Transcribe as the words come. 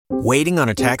Waiting on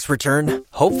a tax return?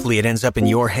 Hopefully it ends up in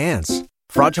your hands.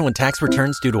 Fraudulent tax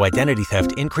returns due to identity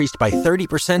theft increased by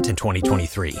 30% in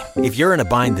 2023. If you're in a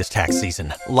bind this tax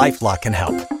season, LifeLock can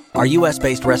help. Our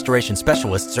U.S.-based restoration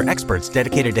specialists are experts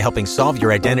dedicated to helping solve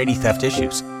your identity theft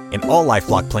issues. And all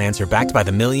LifeLock plans are backed by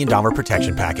the $1 Million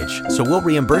Protection Package. So we'll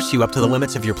reimburse you up to the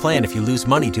limits of your plan if you lose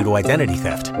money due to identity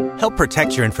theft. Help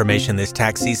protect your information this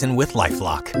tax season with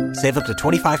LifeLock. Save up to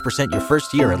 25% your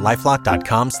first year at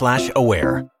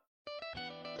LifeLock.com/aware.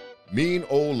 Mean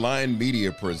Old Line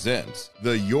Media presents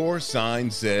the Your Sign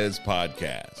Says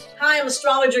podcast. Hi, I'm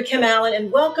Astrologer Kim Allen,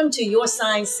 and welcome to Your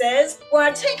Sign Says, where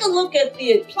I take a look at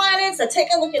the planets, I take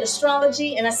a look at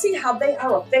astrology, and I see how they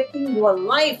are affecting your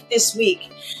life this week.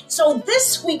 So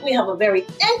this week we have a very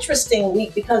interesting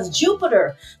week because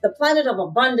Jupiter, the planet of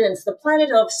abundance, the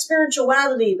planet of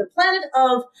spirituality, the planet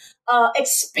of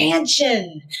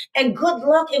expansion and good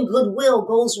luck and goodwill,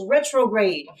 goes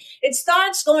retrograde. It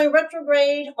starts going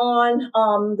retrograde on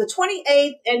the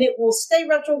 28th, and it will stay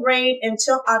retrograde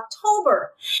until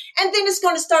October. And then it's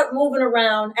going to start moving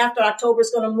around. After October,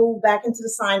 it's going to move back into the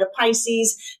sign of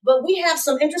Pisces. But we have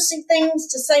some interesting things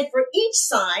to say for each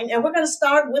sign, and we're going to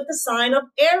start with the sign of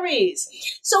Aries.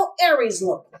 So Aries,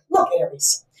 look,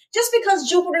 Aries. Just because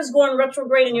Jupiter is going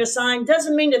retrograde in your sign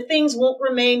doesn't mean that things won't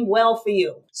remain well for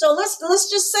you. So let's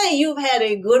just say you've had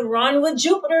a good run with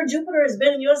Jupiter. Jupiter has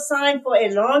been in your sign for a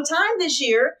long time this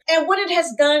year. And what it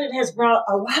has done, it has brought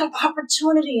a lot of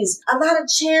opportunities, a lot of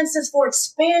chances for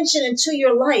expansion into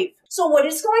your life. So what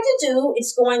it's going to do,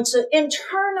 it's going to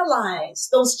internalize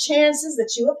those chances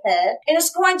that you have had, and it's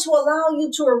going to allow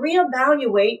you to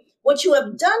reevaluate what you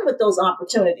have done with those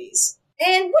opportunities.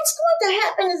 And what's going to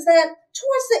happen is that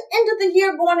towards the end of the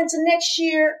year, going into next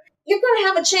year, you're going to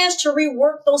have a chance to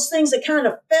rework those things that kind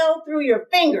of fell through your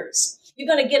fingers. You're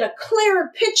going to get a clearer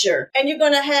picture, and you're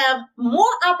going to have more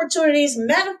opportunities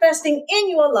manifesting in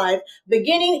your life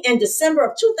beginning in December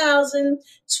of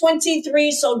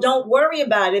 2023. So don't worry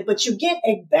about it, but you get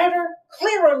a better,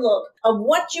 clearer look of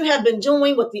what you have been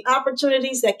doing with the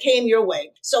opportunities that came your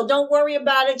way. So don't worry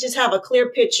about it. Just have a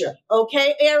clear picture.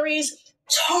 Okay, Aries?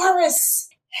 Taurus.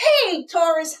 Hey,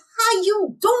 Taurus, how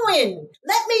you doing?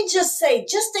 Let me just say,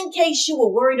 just in case you were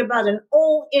worried about an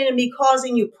old enemy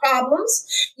causing you problems,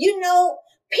 you know,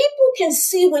 people can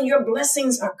see when your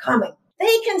blessings are coming.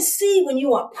 They can see when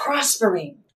you are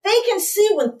prospering. They can see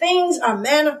when things are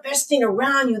manifesting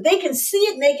around you. They can see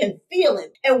it and they can feel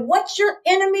it. And what your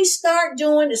enemies start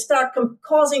doing is start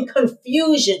causing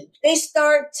confusion. They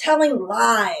start telling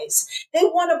lies. They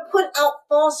want to put out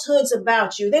falsehoods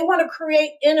about you. They want to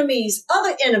create enemies,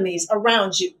 other enemies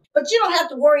around you. But you don't have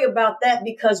to worry about that,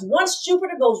 because once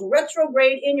Jupiter goes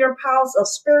retrograde in your house of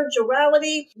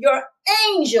spirituality, your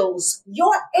angels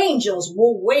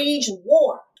will wage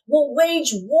war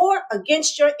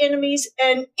against your enemies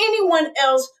and anyone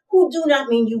else who do not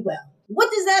mean you well.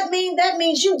 What does that mean? That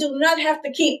means you do not have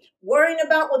to keep worrying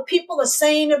about what people are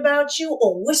saying about you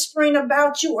or whispering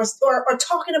about you or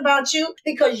talking about you,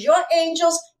 because your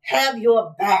angels have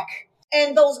your back.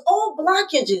 And those old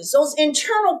blockages, those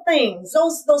internal things,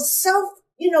 those self,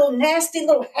 nasty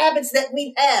little habits that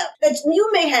we have, that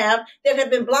you may have, that have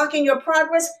been blocking your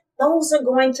progress, those are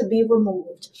going to be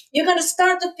removed. You're going to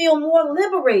start to feel more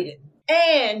liberated,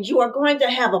 and you are going to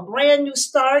have a brand new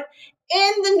start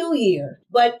in the new year.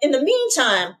 But in the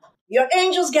meantime, your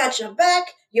angels got your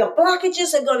back. Your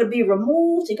blockages are going to be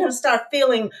removed. You're going to start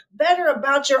feeling better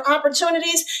about your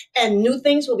opportunities, and new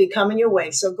things will be coming your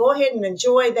way. So go ahead and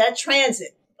enjoy that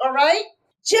transit. All right?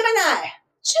 Gemini,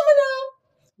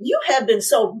 you have been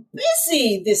so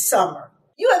busy this summer.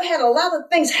 You have had a lot of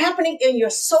things happening in your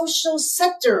social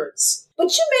sectors,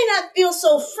 but you may not feel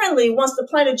so friendly once the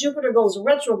planet Jupiter goes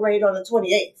retrograde on the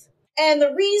 28th. And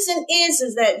the reason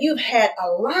is that you've had a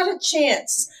lot of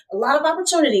chance, a lot of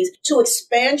opportunities to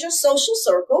expand your social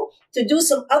circle, to do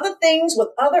some other things with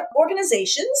other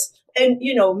organizations and,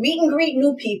 meet and greet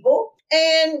new people.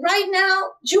 And right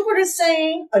now, Jupiter's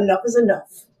saying enough is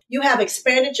enough. You have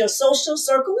expanded your social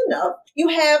circle enough. You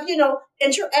have,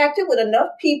 interacted with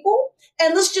enough people.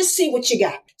 And let's just see what you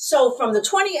got. So from the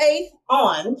 28th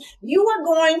on, you are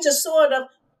going to sort of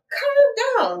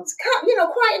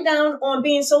quiet down on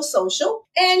being so social.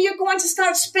 And you're going to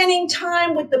start spending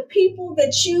time with the people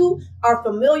that you are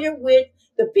familiar with,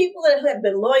 the people that have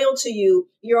been loyal to you,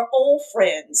 your old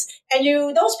friends, and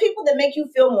those people that make you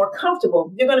feel more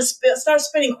comfortable. You're going to start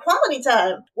spending quality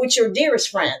time with your dearest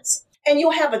friends. And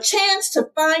you'll have a chance to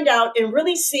find out and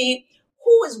really see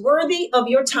who is worthy of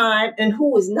your time and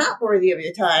who is not worthy of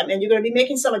your time. And you're going to be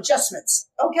making some adjustments.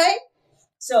 Okay?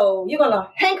 So you're going to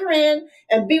hanker in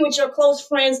and be with your close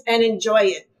friends and enjoy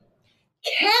it.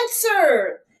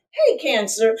 Cancer. Hey,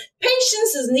 Cancer,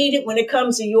 patience is needed when it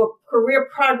comes to your career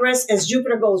progress as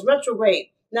Jupiter goes retrograde.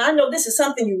 Now, I know this is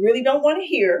something you really don't want to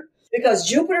hear because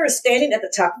Jupiter is standing at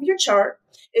the top of your chart.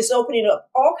 It's opening up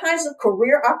all kinds of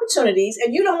career opportunities,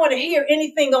 and you don't want to hear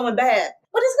anything going bad.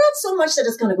 But it's not so much that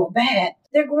it's going to go bad.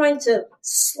 They're going to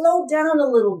slow down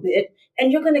a little bit,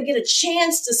 and you're going to get a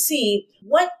chance to see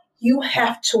what you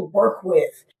have to work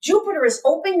with. Jupiter is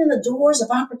opening the doors of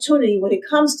opportunity when it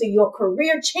comes to your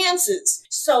career chances.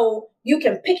 So you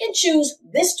can pick and choose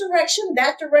this direction,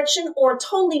 that direction, or a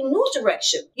totally new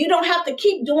direction. You don't have to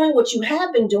keep doing what you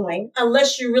have been doing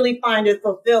unless you really find it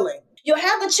fulfilling. You'll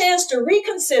have the chance to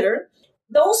reconsider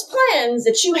those plans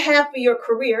that you have for your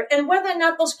career and whether or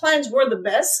not those plans were the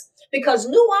best, because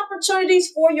new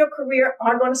opportunities for your career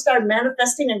are going to start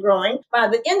manifesting and growing by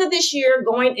the end of this year,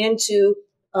 going into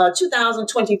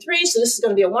 2023. So this is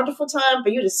going to be a wonderful time for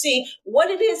you to see what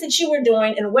it is that you are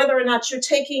doing and whether or not you're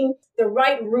taking the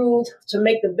right route to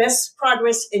make the best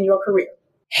progress in your career.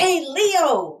 Hey,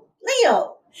 Leo,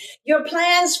 your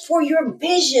plans for your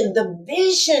vision, the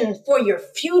vision for your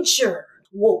future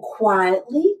will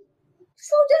quietly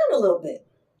slow down a little bit.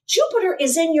 Jupiter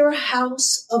is in your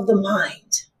house of the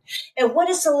mind. And what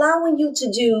it's allowing you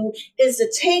to do is to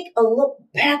take a look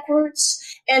backwards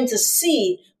and to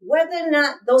see whether or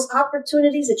not those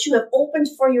opportunities that you have opened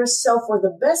for yourself were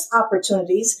the best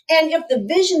opportunities, and if the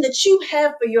vision that you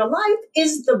have for your life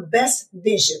is the best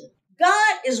vision.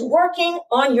 God is working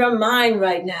on your mind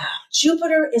right now.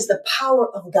 Jupiter is the power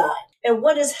of God. And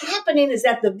what is happening is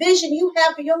that the vision you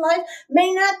have for your life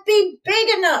may not be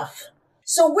big enough.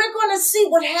 So we're going to see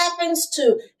what happens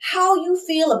to how you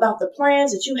feel about the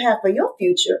plans that you have for your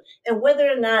future and whether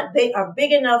or not they are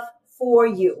big enough for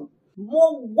you.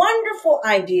 More wonderful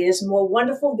ideas, more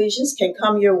wonderful visions can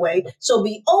come your way. So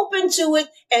be open to it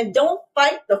and don't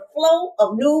fight the flow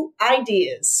of new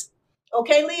ideas.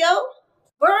 Okay, Leo?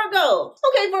 Virgo.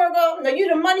 Okay, Virgo. Now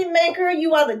you're the money maker.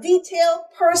 You are the detailed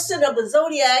person of the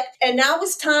zodiac. And now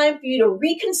it's time for you to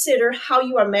reconsider how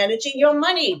you are managing your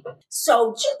money. So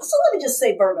let me just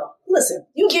say, Virgo, listen,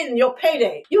 you're getting your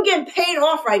payday. You're getting paid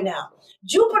off right now.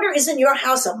 Jupiter is in your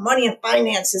house of money and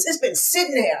finances. It's been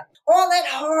sitting there. All that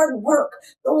hard work,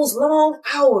 those long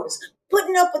hours,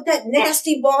 putting up with that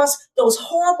nasty boss, those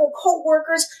horrible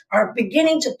co-workers are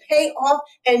beginning to pay off,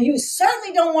 and you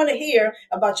certainly don't want to hear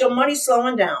about your money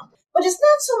slowing down. But it's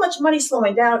not so much money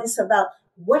slowing down, it's about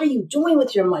what are you doing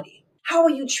with your money? How are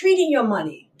you treating your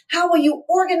money? How are you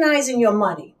organizing your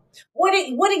money?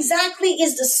 What exactly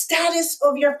is the status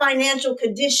of your financial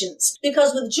conditions?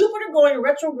 Because with Jupiter going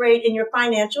retrograde in your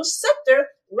financial sector,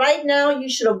 right now you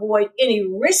should avoid any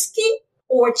risky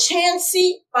or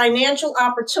chancy financial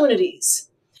opportunities.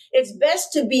 It's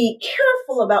best to be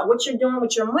careful about what you're doing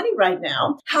with your money right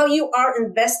now, how you are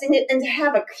investing it, and to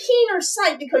have a keener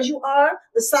sight because you are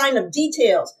the sign of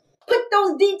details. Put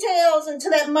those details into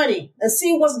that money and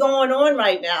see what's going on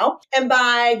right now. And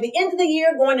by the end of the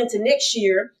year, going into next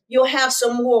year, you'll have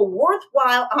some more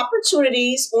worthwhile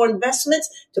opportunities or investments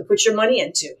to put your money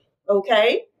into.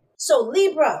 Okay? So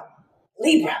Libra,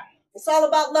 it's all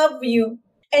about love for you.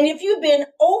 And if you've been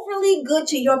overly good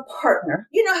to your partner,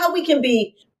 you know how we can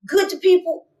be good to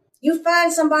people? You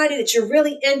find somebody that you're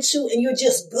really into and you're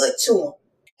just good to them.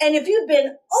 And if you've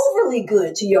been overly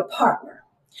good to your partner,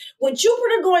 with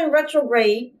Jupiter going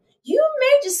retrograde, you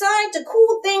may decide to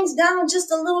cool things down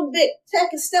just a little bit,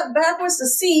 take a step backwards to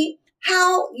see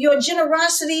how your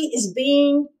generosity is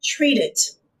being treated.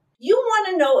 You want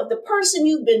to know if the person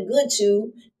you've been good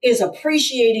to is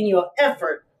appreciating your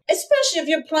effort, especially if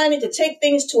you're planning to take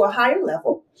things to a higher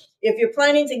level. If you're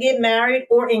planning to get married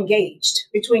or engaged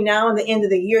between now and the end of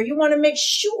the year, you want to make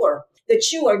sure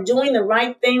that you are doing the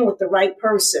right thing with the right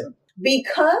person.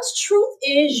 Because truth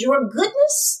is, your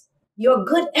goodness, your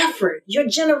good effort, your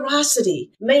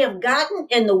generosity may have gotten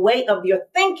in the way of your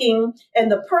thinking,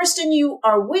 and the person you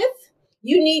are with,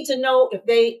 you need to know if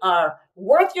they are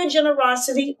worth your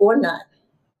generosity or not.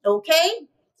 Okay?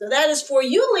 So that is for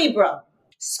you, Libra.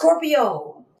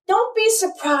 Scorpio, don't be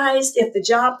surprised if the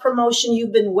job promotion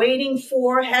you've been waiting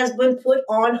for has been put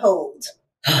on hold.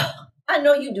 I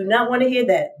know you do not want to hear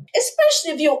that,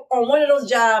 especially if you're on one of those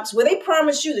jobs where they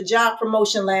promised you the job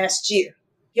promotion last year.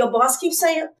 Your boss keeps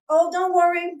saying, oh, don't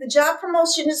worry, the job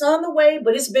promotion is on the way,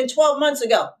 but it's been 12 months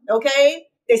ago, okay?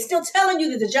 They're still telling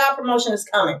you that the job promotion is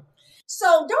coming.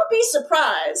 So don't be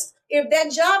surprised if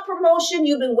that job promotion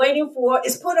you've been waiting for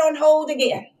is put on hold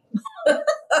again.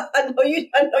 I know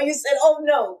you said, oh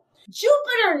no.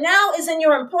 Jupiter now is in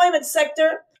your employment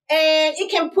sector, And it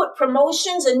can put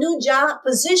promotions and new job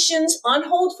positions on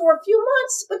hold for a few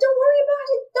months. But don't worry about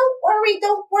it.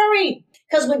 Don't worry.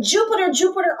 Because with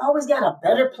Jupiter always got a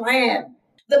better plan.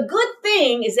 The good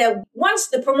thing is that once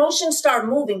the promotions start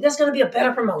moving, there's going to be a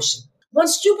better promotion.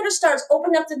 Once Jupiter starts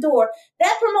opening up the door,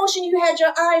 that promotion you had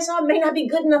your eyes on may not be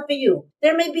good enough for you.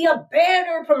 There may be a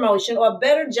better promotion or a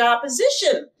better job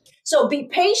position. So be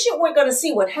patient. We're going to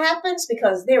see what happens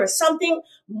because there is something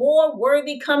more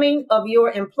worthy coming of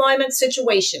your employment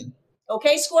situation.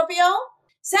 Okay, Scorpio?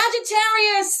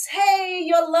 Sagittarius, hey,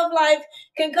 your love life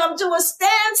can come to a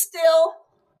standstill.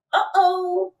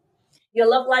 Uh-oh. Your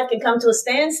love life can come to a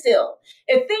standstill.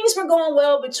 If things were going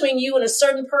well between you and a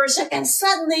certain person and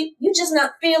suddenly you're just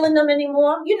not feeling them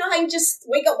anymore, you know how you just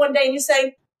wake up one day and you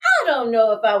say, I don't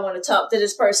know if I want to talk to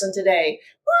this person today.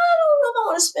 Well, I don't know if I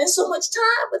want to spend so much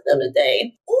time with them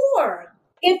today. Or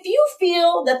if you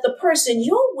feel that the person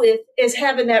you're with is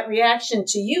having that reaction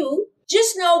to you,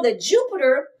 just know that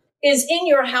Jupiter is in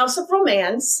your house of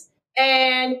romance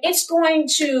and it's going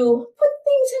to put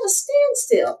things at a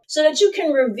standstill so that you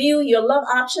can review your love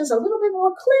options a little bit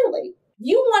more clearly.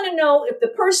 You want to know if the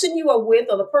person you are with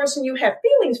or the person you have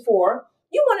feelings for,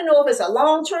 you want to know if it's a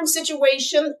long-term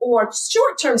situation or a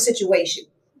short-term situation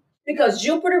because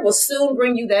Jupiter will soon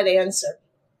bring you that answer.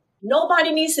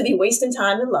 Nobody needs to be wasting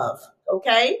time in love,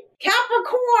 okay?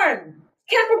 Capricorn,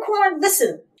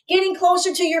 listen. Getting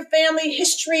closer to your family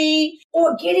history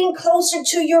or getting closer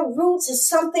to your roots is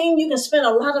something you can spend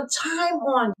a lot of time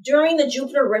on during the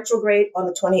Jupiter retrograde on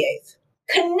the 28th.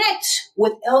 Connect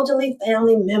with elderly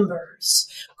family members.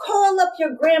 Call up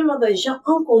your grandmothers, your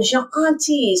uncles, your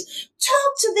aunties.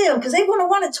 Talk to them because they're going to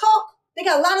want to talk. They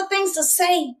got a lot of things to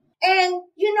say. And,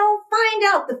 find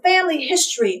out the family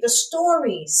history, the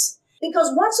stories.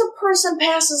 Because once a person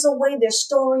passes away, their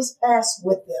stories pass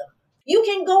with them. You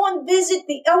can go and visit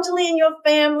the elderly in your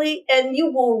family and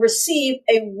you will receive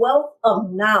a wealth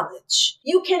of knowledge.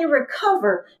 You can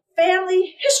recover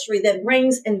family history that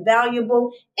brings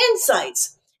invaluable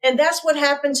insights. And that's what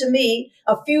happened to me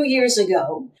a few years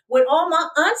ago when all my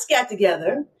aunts got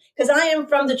together, because I am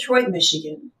from Detroit,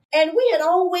 Michigan. And we had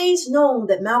always known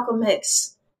that Malcolm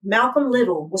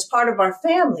Little, was part of our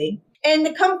family. And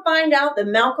to come find out that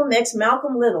Malcolm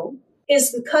Little,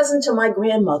 is the cousin to my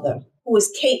grandmother, who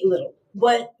is Kate Little.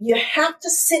 But you have to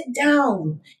sit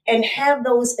down and have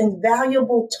those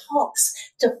invaluable talks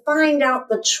to find out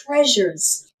the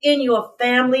treasures in your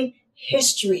family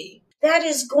history. That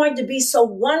is going to be so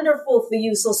wonderful for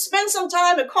you. So spend some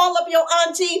time and call up your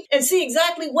auntie and see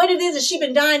exactly what it is that she's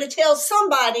been dying to tell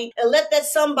somebody and let that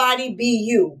somebody be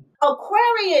you.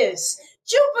 Aquarius.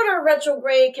 Jupiter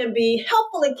retrograde can be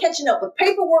helpful in catching up with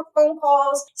paperwork, phone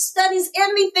calls, studies,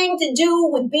 anything to do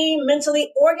with being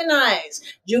mentally organized.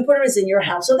 Jupiter is in your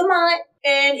house of the mind.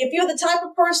 And if you're the type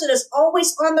of person that's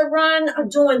always on the run or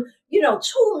doing,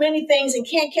 too many things and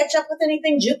can't catch up with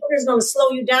anything, Jupiter is going to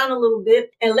slow you down a little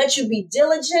bit and let you be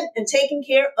diligent in taking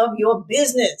care of your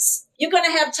business. You're going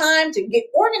to have time to get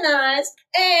organized.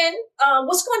 And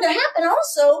what's going to happen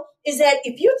also is that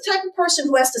if you're the type of person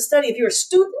who has to study, if you're a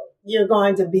student, you're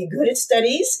going to be good at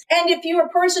studies. And if you're a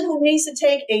person who needs to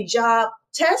take a job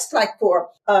test, like for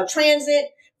transit,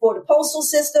 for the postal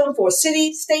system, for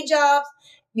city, state jobs,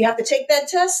 you have to take that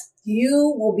test.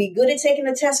 You will be good at taking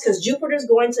the test because Jupiter is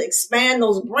going to expand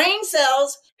those brain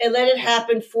cells and let it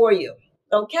happen for you.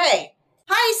 Okay.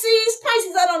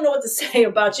 Pisces, I don't know what to say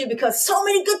about you because so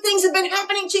many good things have been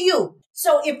happening to you.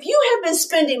 So if you have been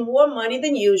spending more money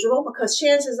than usual, because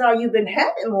chances are you've been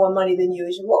having more money than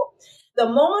usual, the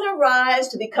moment arrives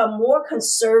to become more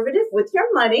conservative with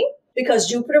your money because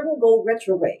Jupiter will go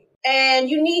retrograde. And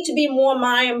you need to be more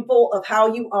mindful of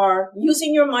how you are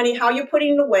using your money, how you're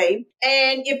putting it away.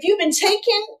 And if you've been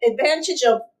taking advantage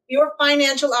of your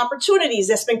financial opportunities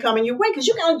that's been coming your way, because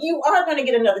you are going to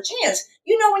get another chance.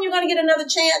 You know when you're going to get another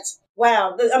chance?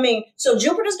 Wow. So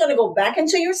Jupiter's going to go back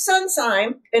into your sun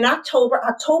sign in October,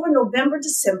 November,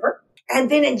 December. And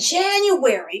then in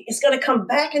January, it's going to come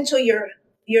back into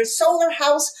your solar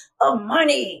house of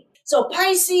money. So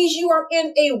Pisces, you are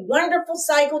in a wonderful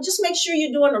cycle. Just make sure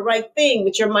you're doing the right thing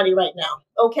with your money right now.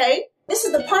 Okay? This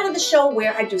is the part of the show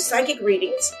where I do psychic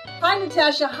readings. Hi,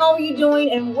 Natasha. How are you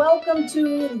doing? And welcome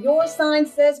to Your Sign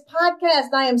Says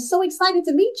podcast. I am so excited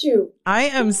to meet you. I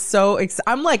am so excited.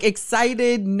 I'm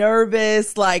excited,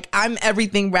 nervous, I'm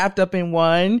everything wrapped up in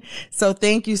one. So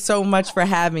thank you so much for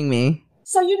having me.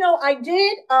 So, I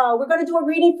did, we're going to do a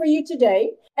reading for you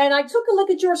today. And I took a look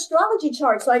at your astrology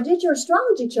chart. So I did your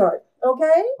astrology chart.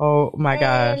 Okay? Oh my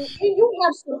And gosh. you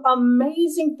have some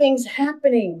amazing things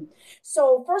happening.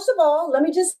 So, first of all, let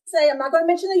me just say, I'm not going to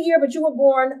mention the year, but you were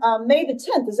born May the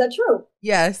 10th. Is that true?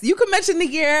 Yes, you can mention the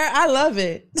year. I love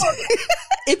it.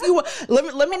 If you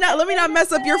let me not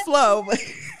mess up your flow.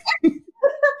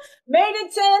 May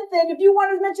the 10th, and if you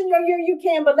want to mention your year, you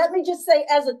can. But let me just say,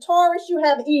 as a Taurus, you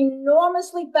have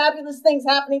enormously fabulous things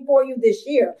happening for you this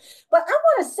year. But I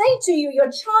want to say to you, your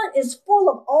chart is full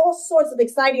of all sorts of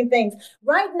exciting things.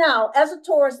 Right now, as a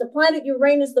Taurus, the planet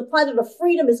Uranus, the planet of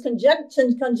freedom, is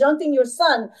conjuncting your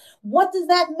sun. What does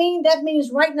that mean? That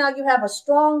means right now you have a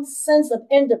strong sense of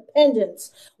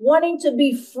independence, wanting to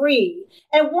be free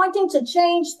and wanting to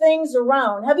change things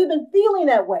around. Have you been feeling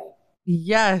that way?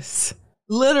 Yes.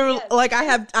 Literally, yes. Like I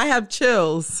have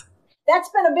chills. That's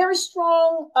been a very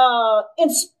strong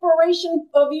inspiration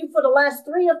of you for the last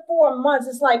 3 or 4 months.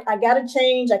 It's like, I got to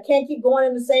change. I can't keep going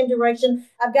in the same direction.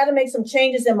 I've got to make some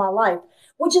changes in my life,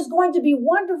 which is going to be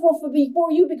wonderful for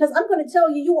you because I'm going to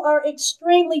tell you, you are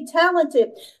extremely talented.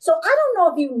 So I don't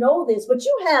know if you know this, but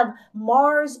you have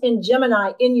Mars in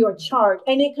Gemini in your chart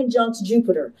and it conjuncts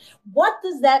Jupiter. What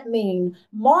does that mean?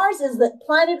 Mars is the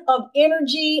planet of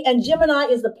energy and Gemini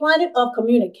is the planet of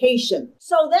communication.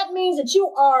 So that means that you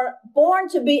are born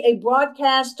to be a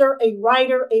broadcaster, a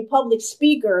writer, a public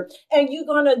speaker, and you're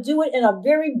going to do it in a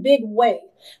very big way.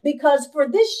 Because for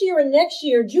this year and next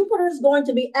year, Jupiter is going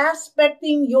to be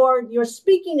aspecting your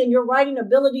speaking and your writing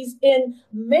abilities in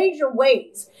major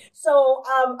ways. So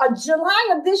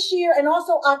July of this year and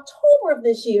also October of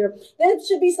this year, there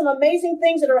should be some amazing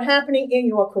things that are happening in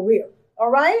your career.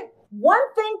 All right?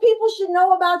 One thing people should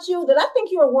know about you, that I think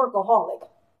you're a workaholic.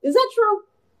 Is that true?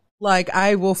 Like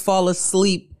I will fall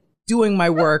asleep doing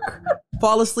my work,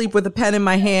 fall asleep with a pen in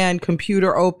my hand,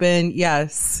 computer open.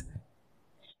 Yes.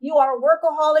 You are a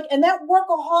workaholic, and that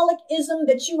workaholicism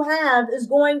that you have is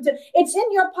it's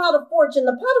in your pot of fortune.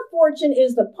 The pot of fortune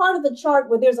is the part of the chart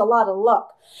where there's a lot of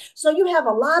luck. So you have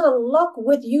a lot of luck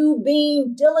with you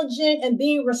being diligent and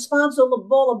being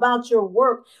responsible about your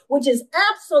work, which is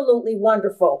absolutely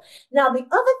wonderful. Now, the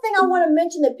other thing I want to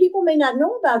mention that people may not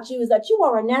know about you is that you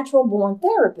are a natural born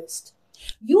therapist.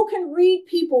 You can read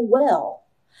people well.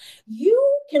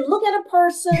 You can look at a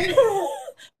person.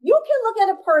 You can look at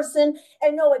a person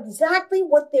and know exactly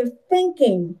what they're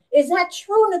thinking. Is that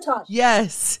true, Natasha?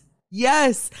 Yes.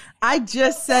 Yes. I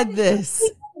just said this.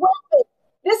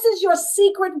 This is your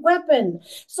secret weapon.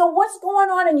 So what's going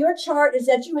on in your chart is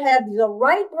that you have the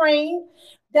right brain.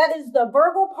 That is the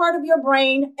Virgo part of your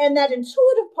brain, and that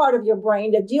intuitive part of your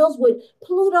brain that deals with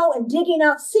Pluto and digging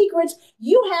out secrets.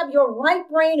 You have your right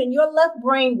brain and your left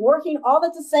brain working all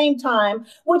at the same time,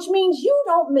 which means you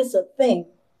don't miss a thing.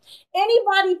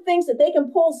 Anybody thinks that they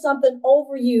can pull something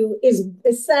over you is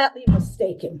sadly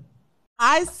mistaken.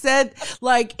 I said,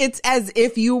 like, it's as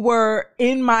if you were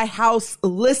in my house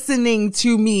listening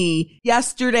to me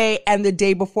yesterday and the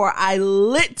day before. I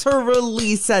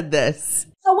literally said this.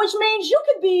 So which means you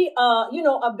could be,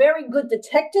 a very good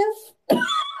detective.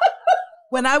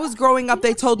 When I was growing up,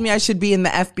 they told me I should be in the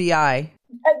FBI.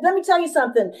 Let me tell you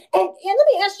something. And let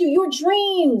me ask you, your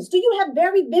dreams. Do you have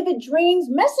very vivid dreams?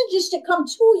 Messages to come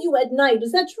to you at night.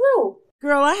 Is that true?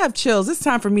 Girl, I have chills. It's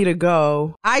time for me to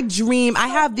go. I dream. I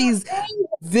have these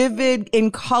vivid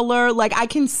in color. Like I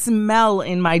can smell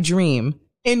in my dream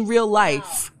in real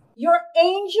life. Your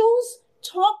angels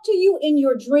talk to you in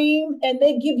your dream and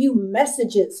they give you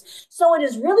messages. So it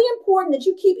is really important that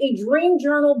you keep a dream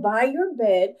journal by your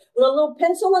bed with a little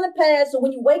pencil and a pad. So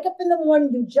when you wake up in the morning,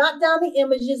 you jot down the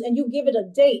images and you give it a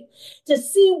date to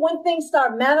see when things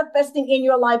start manifesting in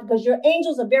your life, because your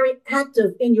angels are very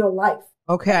active in your life.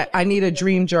 Okay, I need a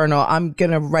dream journal. I'm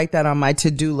going to write that on my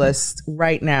to-do list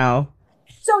right now.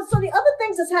 So the other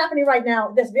things that's happening right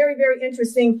now that's very, very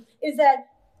interesting is that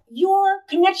your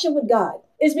connection with God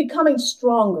is becoming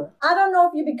stronger. I don't know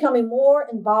if you're becoming more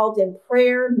involved in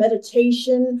prayer,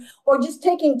 meditation, or just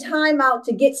taking time out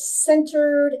to get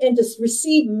centered and to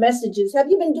receive messages.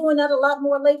 Have you been doing that a lot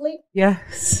more lately?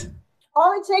 Yes.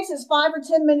 All it takes is 5 or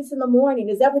 10 minutes in the morning.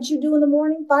 Is that what you do in the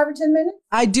morning? 5 or 10 minutes?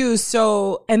 I do.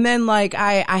 So, and then like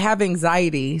I have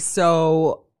anxiety.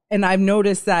 So, and I've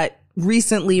noticed that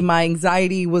recently my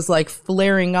anxiety was like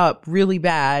flaring up really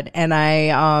bad. And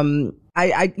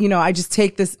I just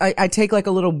take this, I take like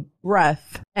a little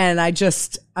breath and I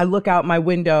look out my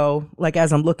window, like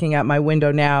as I'm looking at my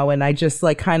window now, and I just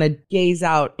like kind of gaze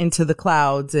out into the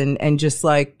clouds and just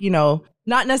like,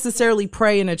 not necessarily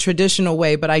pray in a traditional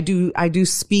way, but I do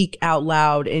speak out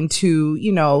loud into,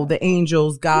 the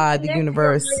angels, God, the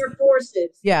universe.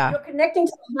 forces. Yeah. You're connecting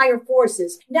to the higher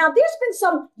forces. Now, there's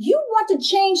been you want to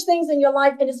change things in your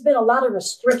life, and it's been a lot of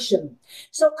restriction.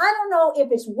 So I don't know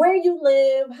if it's where you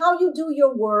live, how you do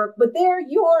your work, but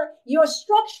your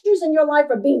structures in your life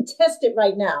are being tested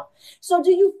right now. So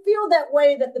do you feel that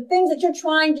way, that the things that you're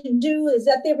trying to do is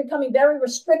that they're becoming very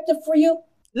restrictive for you?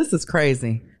 This is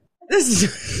crazy.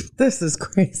 This is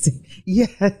crazy.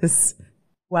 Yes.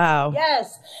 Wow.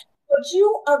 Yes. But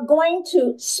you are going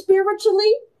to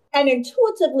spiritually and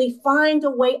intuitively find a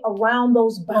way around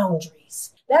those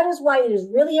boundaries. That is why it is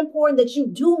really important that you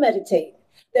do meditate,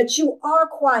 that you are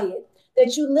quiet,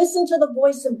 that you listen to the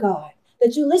voice of God,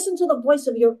 that you listen to the voice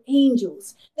of your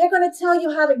angels. They're going to tell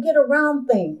you how to get around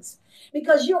things,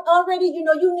 because you're already,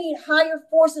 you need higher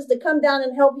forces to come down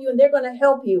and help you, and they're going to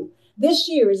help you. This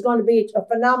year is going to be a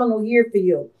phenomenal year for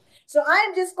you. So I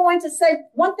am just going to say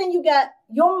one thing: you got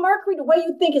your Mercury, the way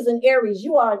you think, is in Aries.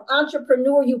 You are an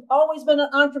entrepreneur. You've always been an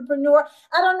entrepreneur.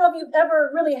 I don't know if you've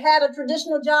ever really had a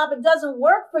traditional job. It doesn't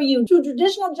work for you. Do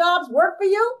traditional jobs work for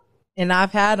you? And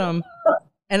I've had them.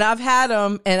 And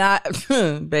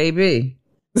baby.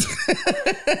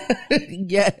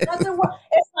 Yes. Doesn't work.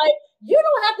 It's like, you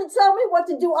don't have to tell me what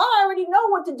to do. I already know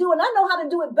what to do, and I know how to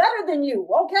do it better than you.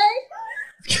 Okay?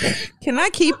 Can I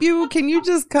keep you? Can you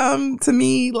just come to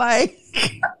me like?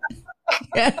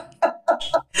 Yeah.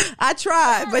 I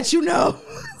tried, but Now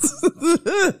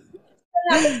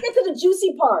let's get to the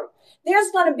juicy part.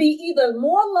 There's going to be either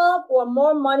more love or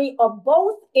more money or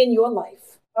both in your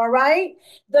life. All right.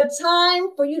 The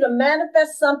time for you to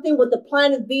manifest something with the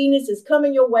planet Venus is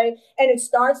coming your way, and it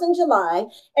starts in July,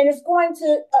 and it's going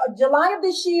to July of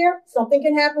this year. Something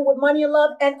can happen with money and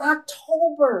love, and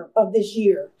October of this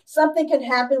year, something can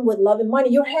happen with love and money.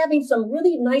 You're having some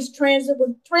really nice transits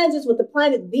with the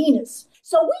planet Venus.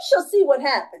 So we shall see what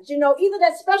happens. Either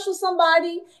that special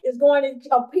somebody is going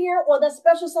to appear, or that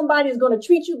special somebody is going to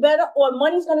treat you better, or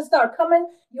money's going to start coming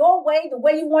your way the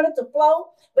way you want it to flow.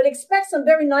 But expect some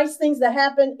very nice things to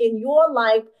happen in your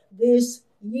life this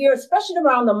year, especially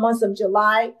around the months of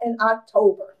July and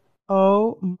October.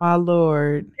 Oh, my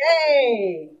Lord.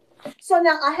 Hey. So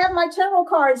now I have my tarot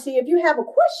cards here. If you have a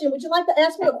question, would you like to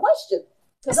ask me a question?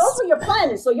 Because those are your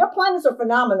planets. So your planets are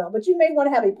phenomenal, but you may want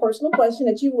to have a personal question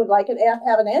that you would like to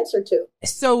have an answer to.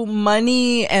 So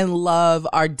money and love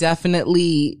are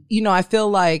definitely, I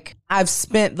feel like I've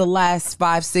spent the last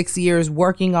 5-6 years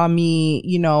working on me,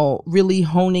 really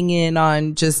honing in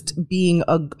on just being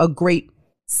a great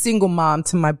single mom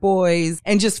to my boys,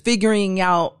 and just figuring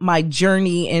out my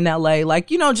journey in LA,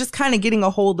 just kind of getting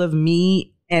a hold of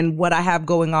me and what I have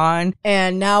going on.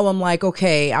 And now I'm like,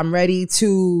 okay, I'm ready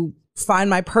to find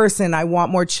my person. I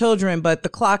want more children, but the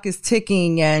clock is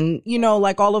ticking, and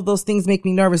all of those things make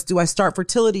me nervous. Do I start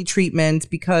fertility treatment?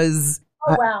 Because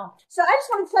wow. So I just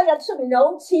want to tell you, I took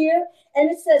notes here, and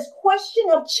it says question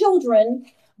of children,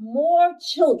 more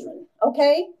children.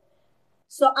 Okay.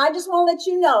 So I just want to let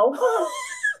you know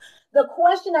the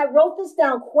question, I wrote this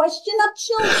down: question of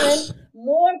children,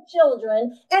 more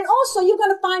children. And also you're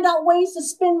going to find out ways to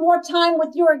spend more time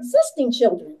with your existing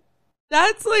children.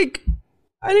 That's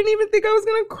I didn't even think I was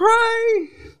going to cry.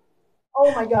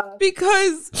 Oh my God.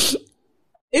 Because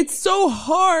it's so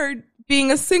hard being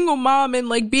a single mom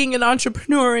and being an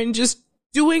entrepreneur and just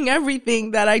doing everything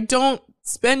that I don't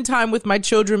spend time with my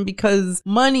children because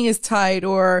money is tight,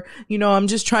 or, I'm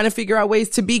just trying to figure out ways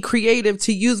to be creative,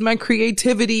 to use my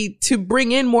creativity to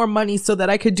bring in more money so that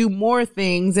I could do more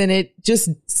things. And it just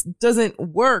doesn't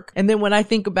work. And then when I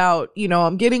think about,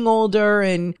 I'm getting older,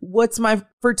 and what's my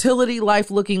fertility life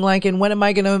looking like, and when am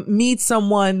I going to meet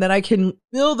someone that I can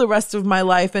build the rest of my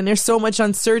life? And there's so much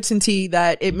uncertainty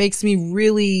that it makes me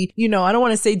really, I don't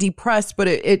want to say depressed, but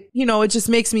it just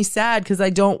makes me sad, because I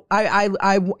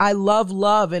love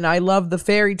love, and I love the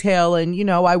fairy tale,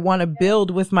 and I want to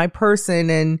build with my person.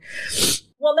 And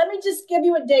well, let me just give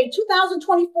you a date.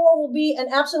 2024 will be an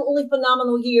absolutely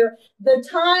phenomenal year. The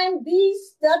time, these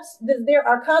steps, there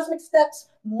are cosmic steps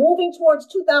moving towards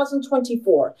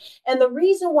 2024. And the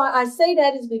reason why I say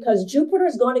that is because Jupiter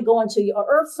is going to go into your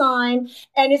earth sign,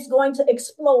 and it's going to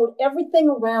explode everything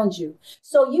around you.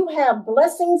 So you have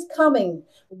blessings coming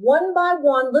one by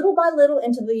one, little by little,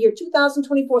 into the year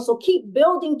 2024. So keep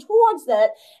building towards that.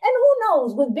 And who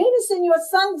knows, with Venus in your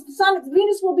sun,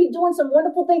 Venus will be doing some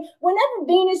wonderful things. Whenever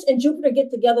Venus and Jupiter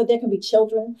get together, there can be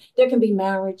children, there can be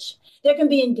marriage, there can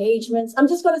be engagements. I'm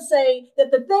just going to say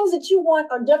that the things that you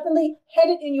want are definitely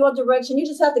headed in your direction. You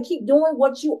just have to keep doing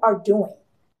what you are doing.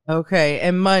 Okay.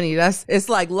 And money, it's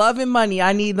like love and money.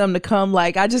 I need them to come.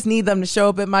 I just need them to show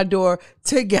up at my door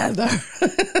together.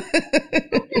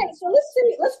 Okay. So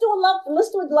let's do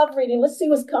a love reading. Let's see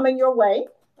what's coming your way.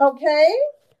 Okay.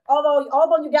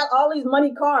 Although you got all these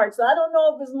money cards, so I don't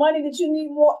know if it's money that you need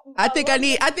more. I think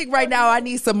right now I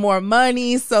need some more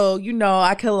money so,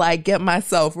 I can like get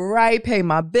myself right, pay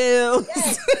my bills.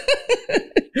 Yes.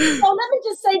 So let me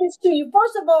just say this to you.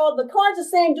 First of all, the cards are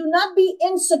saying do not be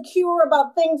insecure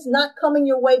about things not coming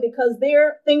your way because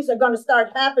things are going to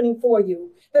start happening for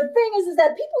you. The thing is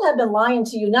that people have been lying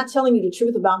to you, not telling you the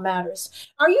truth about matters.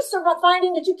 Are you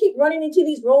finding that you keep running into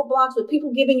these roadblocks with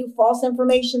people giving you false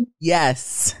information?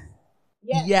 Yes.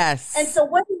 Yes. And so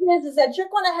what it is that you're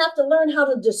going to have to learn how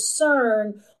to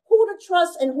discern who to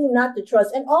trust and who not to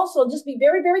trust. And also just be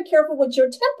very, very careful with your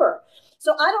temper.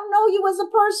 So I don't know you as a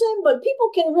person, but people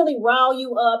can really rile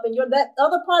you up and that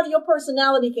other part of your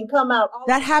personality can come out.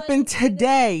 That happened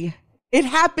today. It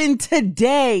happened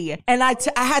today. And I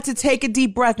had to take a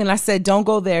deep breath and I said, don't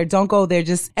go there. Don't go there.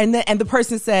 And the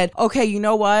person said, okay, you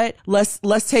know what? Let's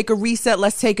take a reset.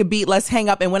 Let's take a beat. Let's hang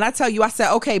up. And when I tell you, I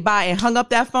said, okay, bye, and hung up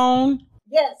that phone.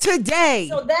 Yes. Today.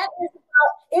 So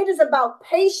it is about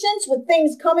patience with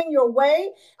things coming your way.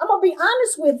 I'm going to be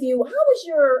honest with you. How is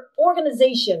your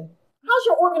organization? How's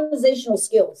your organizational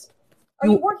skills? Are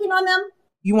you working on them?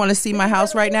 You want to see my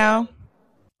house right now?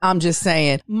 I'm just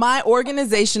saying, my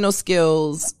organizational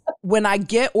skills, when I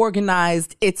get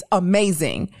organized, it's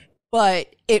amazing,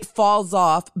 but it falls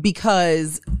off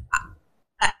because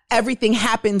everything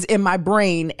happens in my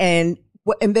brain and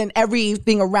then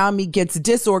everything around me gets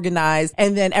disorganized.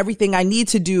 And then everything I need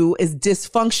to do is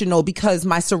dysfunctional because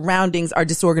my surroundings are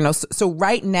disorganized. So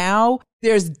right now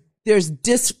there's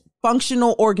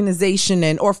dysfunctional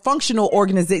organization or functional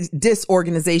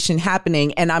disorganization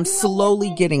happening. And I'm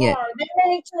slowly getting it. They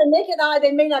may, to the naked eye,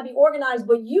 they may not be organized,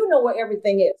 but you know where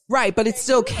everything is. Right. But it's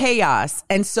still chaos.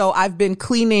 And so I've been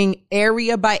cleaning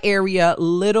area by area,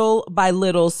 little by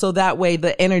little, so that way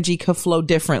the energy could flow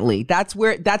differently. That's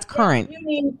current. You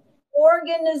need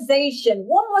organization.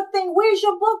 One more thing. Where's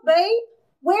your book, babe?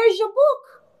 Where's your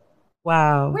book?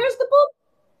 Wow. Where's the book?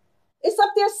 It's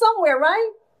up there somewhere,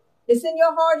 right? It's in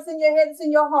your heart. It's in your head. It's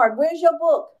in your heart. Where's your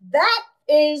book? That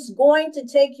is going to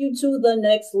take you to the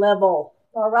next level.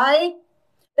 All right.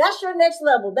 That's your next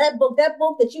level. That book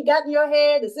that you got in your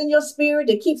head, that's in your spirit,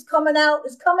 that keeps coming out,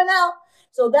 is coming out.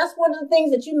 So that's one of the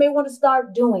things that you may want to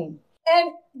start doing.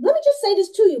 And let me just say this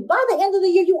to you. By the end of the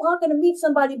year, you are going to meet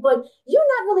somebody, but you're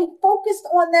not really focused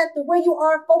on that the way you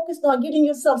are focused on getting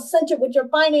yourself centered with your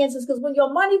finances. Because when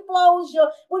your money flows,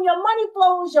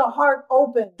 your heart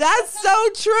opens. That's so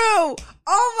true.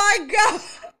 Oh my God.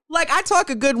 Like, I talk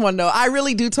a good one, though. I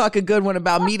really do talk a good one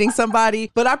about meeting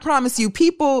somebody. But I promise you,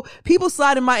 people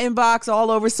slide in my inbox all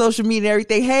over social media and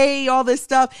everything. Hey, all this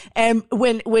stuff. And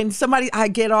when somebody, I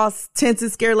get all tense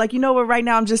and scared. Like, you know what? Right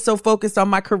now, I'm just so focused on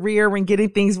my career and getting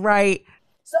things right.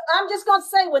 So I'm just going to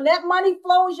say, when that money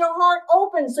flows, your heart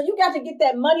opens. So you got to get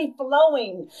that money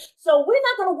flowing. So we're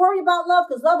not going to worry about love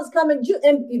because love is coming.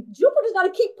 And Jupiter's going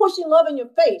to keep pushing love in your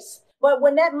face. But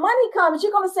when that money comes,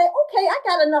 you're going to say, okay, I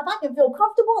got enough. I can feel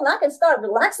comfortable and I can start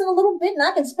relaxing a little bit and I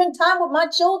can spend time with my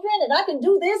children and I can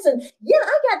do this. And yeah,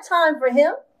 I got time for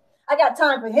him. I got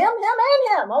time for him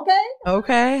and him. Okay.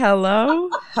 Okay. Hello.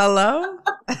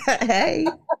 Hey.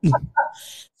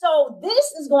 So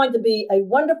this is going to be a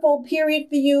wonderful period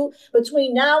for you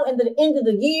between now and the end of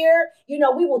the year. You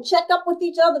know, we will check up with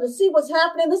each other to see what's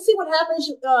happening. Let's see what happens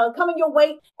coming your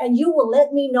way. And you will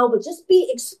let me know. But just be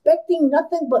expecting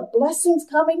nothing but blessings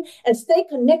coming and stay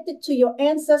connected to your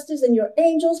ancestors and your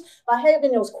angels by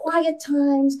having those quiet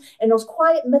times and those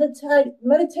quiet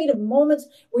meditative moments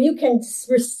where you can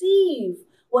receive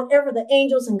whatever the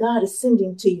angels and God is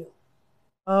sending to you.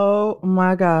 Oh,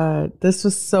 my God. This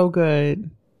was so good.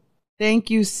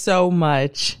 Thank you so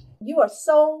much. You are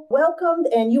so welcomed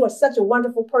and you are such a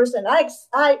wonderful person. I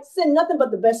send nothing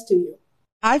but the best to you.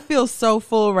 I feel so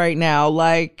full right now.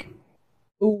 Like,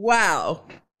 wow.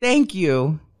 Thank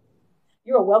you.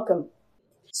 You're welcome.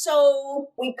 So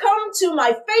we come to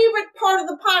my favorite part of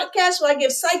the podcast where I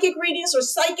give psychic readings or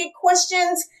psychic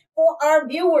questions for our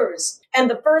viewers. And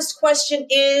the first question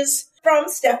is from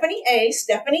Stephanie A.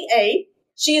 Stephanie A.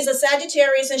 She is a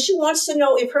Sagittarius and she wants to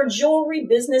know if her jewelry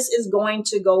business is going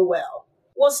to go well.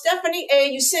 Well, Stephanie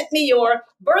A., you sent me your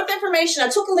birth information. I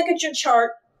took a look at your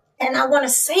chart and I want to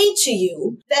say to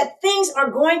you that things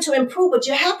are going to improve, but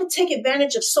you have to take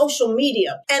advantage of social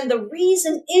media. And the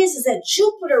reason is that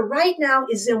Jupiter right now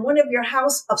is in one of your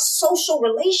house of social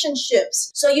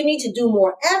relationships. So you need to do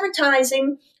more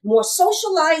advertising, more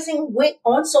socializing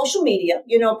on social media,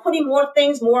 you know, putting more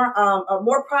things, more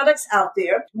products out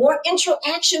there, more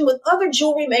interaction with other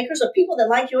jewelry makers or people that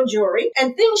like your jewelry,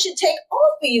 and things should take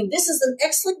off for you. This is an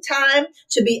excellent time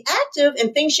to be active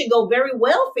and things should go very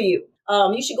well for you.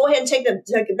 You should go ahead and take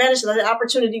advantage of the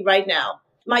opportunity right now.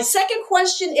 My second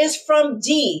question is from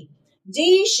D.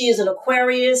 D, she is an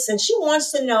Aquarius, and she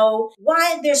wants to know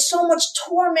why there's so much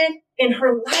torment in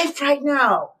her life right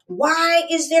now. Why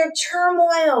is there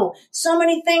turmoil? So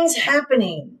many things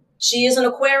happening. She is an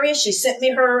Aquarius. She sent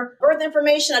me her birth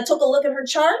information. I took a look at her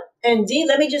chart. And D,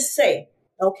 let me just say,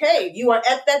 okay, you are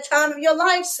at that time of your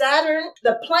life, Saturn,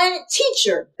 the planet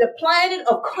teacher, the planet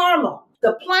of karma.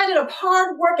 The planet of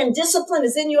hard work and discipline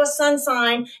is in your sun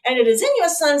sign, and it is in your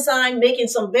sun sign making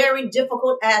some very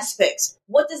difficult aspects.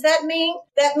 What does that mean?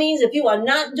 That means if you are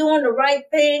not doing the right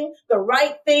thing, the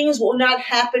right things will not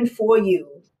happen for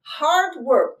you. Hard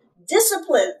work,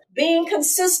 discipline, being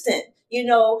consistent,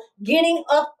 getting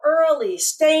up early,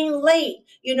 staying late,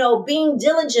 being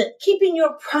diligent, keeping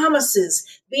your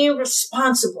promises, being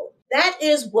responsible. That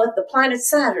is what the planet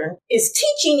Saturn is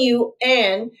teaching you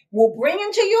and will bring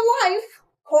into your life,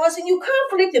 causing you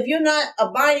conflict if you're not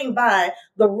abiding by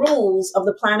the rules of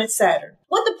the planet Saturn.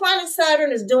 What the planet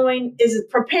Saturn is doing is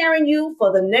preparing you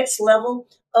for the next level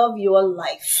of your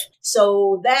life.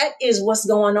 So that is what's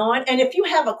going on. And if you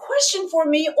have a question for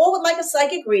me or would like a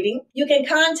psychic reading, you can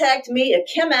contact me at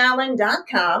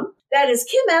KimAllen.com. That is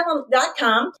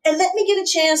KimAllen.com. And let me get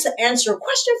a chance to answer a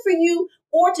question for you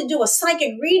or to do a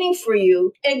psychic reading for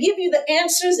you and give you the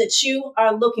answers that you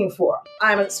are looking for.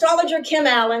 I'm Astrologer Kim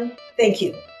Allen. Thank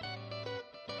you.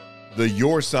 The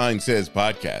Your Sign Says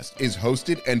podcast is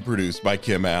hosted and produced by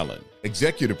Kim Allen.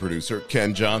 Executive producer,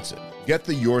 Ken Johnson. Get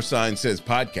the Your Sign Says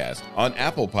podcast on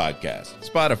Apple Podcasts,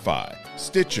 Spotify,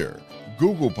 Stitcher,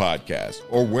 Google Podcasts,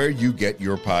 or where you get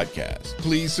your podcasts.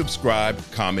 Please subscribe,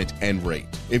 comment, and rate.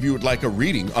 If you would like a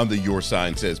reading on the Your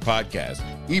Sign Says podcast,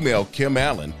 email Kim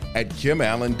Allen at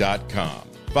KimAllen.com.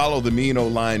 Follow the Mean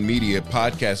O-Line Media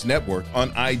Podcast Network on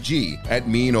IG at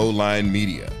Mean O-Line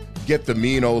Media. Get the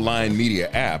Mean O-Line Media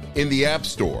app in the App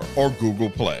Store or Google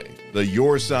Play. The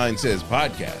Your Sign Says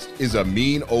podcast is a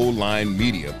Mean O-Line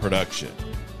Media production.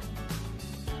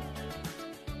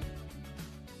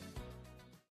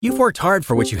 You've worked hard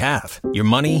for what you have. Your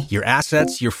money, your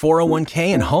assets, your 401k,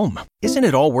 and home. Isn't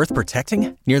it all worth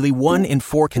protecting? Nearly 1 in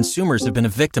 4 consumers have been a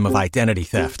victim of identity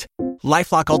theft.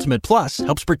 LifeLock Ultimate Plus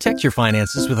helps protect your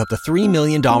finances with up to $3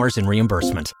 million in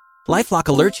reimbursement. LifeLock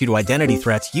alerts you to identity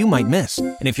threats you might miss.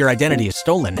 And if your identity is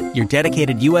stolen, your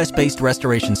dedicated U.S.-based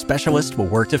restoration specialist will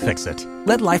work to fix it.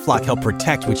 Let LifeLock help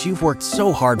protect what you've worked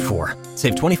so hard for.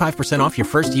 Save 25% off your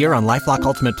first year on LifeLock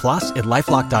Ultimate Plus at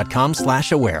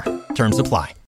LifeLock.com/aware. Terms apply.